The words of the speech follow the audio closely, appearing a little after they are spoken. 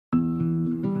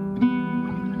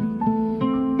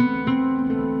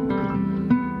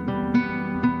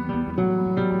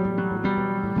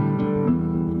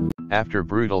After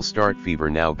brutal start, Fever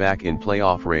now back in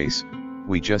playoff race,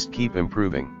 we just keep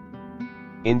improving.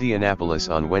 Indianapolis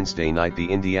on Wednesday night. The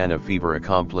Indiana Fever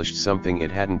accomplished something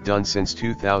it hadn't done since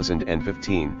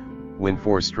 2015, win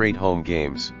 4 straight home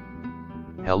games.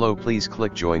 Hello, please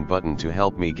click join button to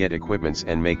help me get equipments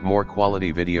and make more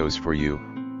quality videos for you,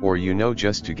 or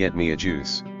just to get me a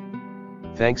juice.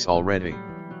 Thanks already.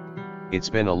 It's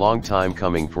been a long time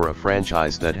coming for a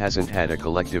franchise that hasn't had a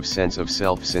collective sense of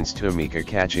self since Tamika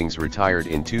Catchings retired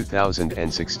in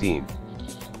 2016.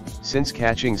 Since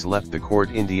Catchings left the court,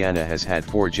 Indiana has had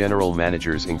 4 general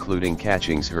managers, including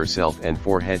Catchings herself, and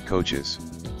 4 head coaches.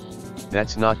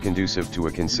 That's not conducive to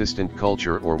a consistent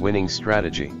culture or winning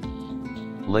strategy.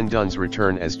 Lynn Dunn's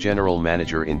return as general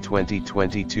manager in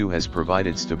 2022 has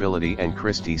provided stability, and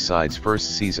Kelsey Mitchell's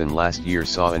first season last year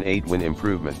saw an 8-win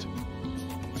improvement.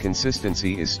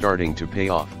 Consistency is starting to pay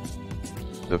off.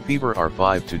 The Fever are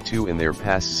 5-2 in their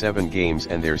past 7 games,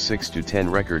 and their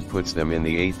 6-10 record puts them in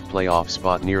the 8th playoff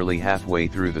spot nearly halfway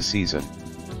through the season.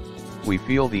 We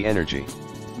feel the energy.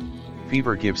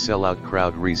 Fever give sellout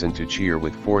crowd reason to cheer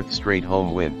with 4th straight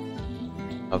home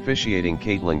win. Officiating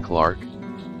Caitlin Clark.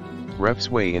 Refs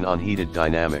weigh in on heated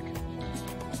dynamic.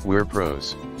 We're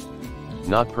pros.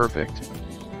 Not perfect.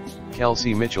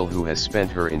 Kelsey Mitchell, who has spent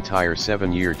her entire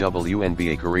 7-year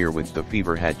WNBA career with the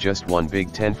Fever, had just won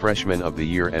Big Ten Freshman of the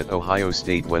Year at Ohio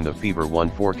State when the Fever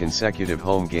won 4 consecutive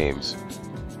home games.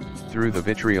 Through the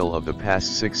vitriol of the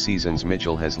past 6 seasons,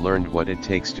 Mitchell has learned what it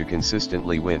takes to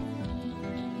consistently win.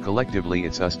 Collectively,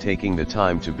 it's us taking the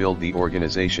time to build the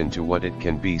organization to what it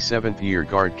can be, 7th-year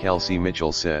guard Kelsey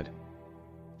Mitchell said.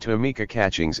 Tamika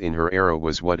Catchings in her era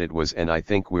was what it was, and I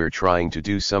think we're trying to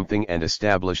do something and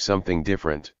establish something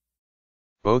different.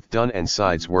 Both Dunn and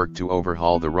Sides work to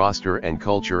overhaul the roster and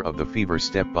culture of the Fever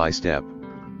step by step.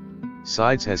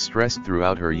 Sides has stressed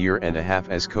throughout her year and a half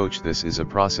as coach this is a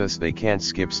process. They can't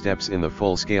skip steps in the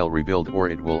full-scale rebuild or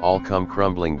it will all come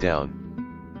crumbling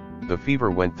down. The Fever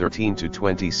went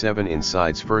 13-27 in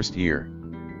Sides' first year.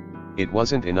 It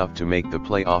wasn't enough to make the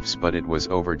playoffs, but it was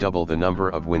over double the number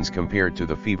of wins compared to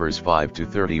the Fever's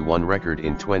 5-31 record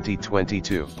in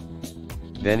 2022.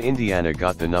 Then Indiana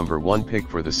got the number 1 pick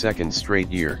for the 2nd straight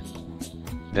year.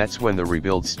 That's when the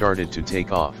rebuild started to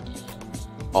take off.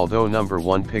 Although number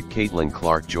 1 pick Caitlin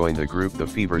Clark joined the group, the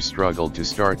Fever struggled to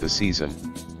start the season.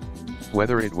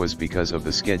 Whether it was because of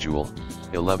the schedule,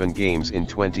 11 games in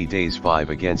 20 days, 5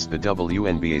 against the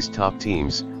WNBA's top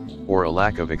teams, or a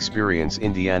lack of experience,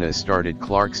 Indiana started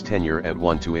Clark's tenure at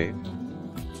 1-8.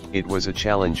 It was a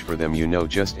challenge for them,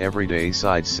 just every day,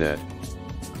 Sides said.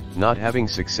 Not having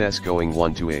success going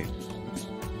 1-8.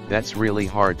 That's really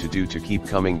hard to do, to keep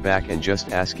coming back and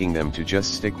just asking them to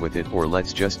just stick with it, or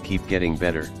let's just keep getting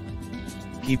better.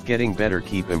 Keep getting better,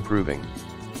 keep improving.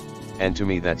 And to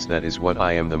me that is what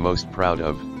I am the most proud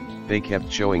of. They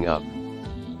kept showing up.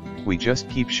 We just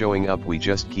keep showing up, we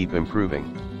just keep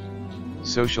improving.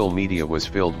 Social media was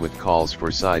filled with calls for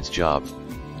Sides' job.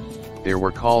 There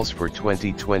were calls for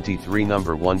 2023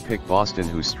 number 1 pick Boston,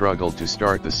 who struggled to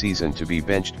start the season, to be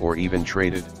benched or even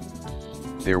traded.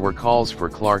 There were calls for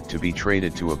Clark to be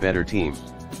traded to a better team.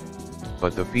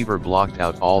 But the Fever blocked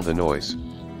out all the noise.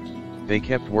 They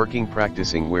kept working,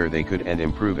 practicing where they could, and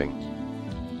improving.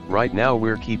 Right now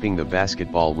we're keeping the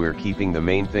basketball, we're keeping the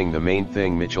main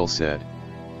thing, Mitchell said.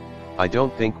 I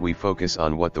don't think we focus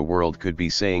on what the world could be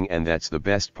saying, and that's the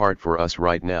best part for us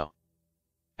right now.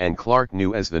 And Clark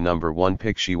knew as the number 1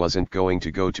 pick she wasn't going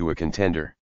to go to a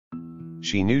contender.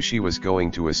 She knew she was going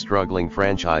to a struggling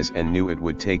franchise and knew it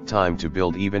would take time to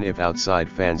build, even if outside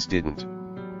fans didn't.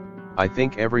 I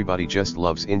think everybody just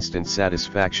loves instant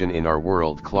satisfaction in our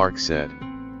world, Clark said.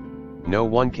 No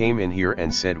one came in here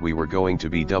and said we were going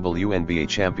to be WNBA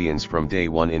champions from day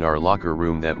one in our locker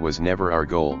room. That was never our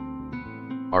goal.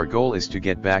 Our goal is to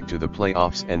get back to the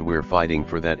playoffs, and we're fighting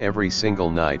for that every single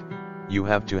night. You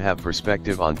have to have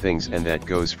perspective on things, and that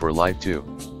goes for life too.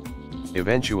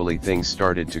 Eventually things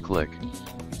started to click.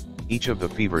 Each of the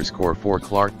Fever's core 4,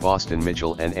 Clark, Boston,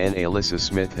 Mitchell and Alyssa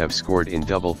Smith, have scored in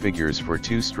double figures for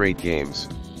 2 straight games.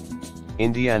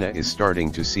 Indiana is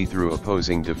starting to see through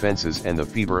opposing defenses, and the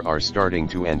Fever are starting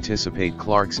to anticipate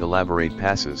Clark's elaborate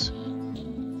passes.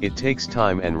 It takes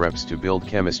time and reps to build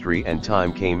chemistry, and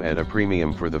time came at a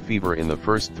premium for the Fever in the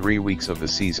first 3 weeks of the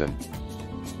season.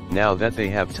 Now that they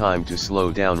have time to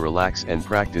slow down, relax and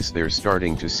practice, they're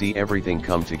starting to see everything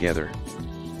come together.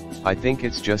 I think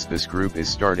it's just this group is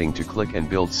starting to click and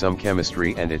build some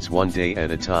chemistry, and it's one day at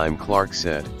a time, Clark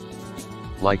said.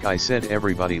 Like I said,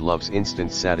 everybody loves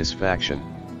instant satisfaction.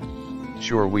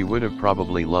 Sure, we would have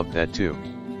probably loved that too.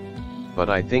 but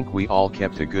I think we all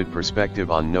kept a good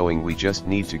perspective on knowing we just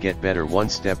need to get better one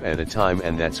step at a time,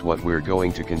 and that's what we're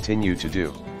going to continue to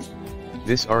do.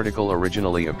 This article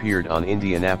originally appeared on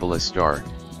Indianapolis Star.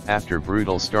 After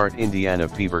brutal start Indiana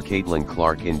Fever Caitlin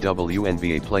Clark in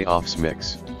WNBA playoffs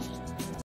mix.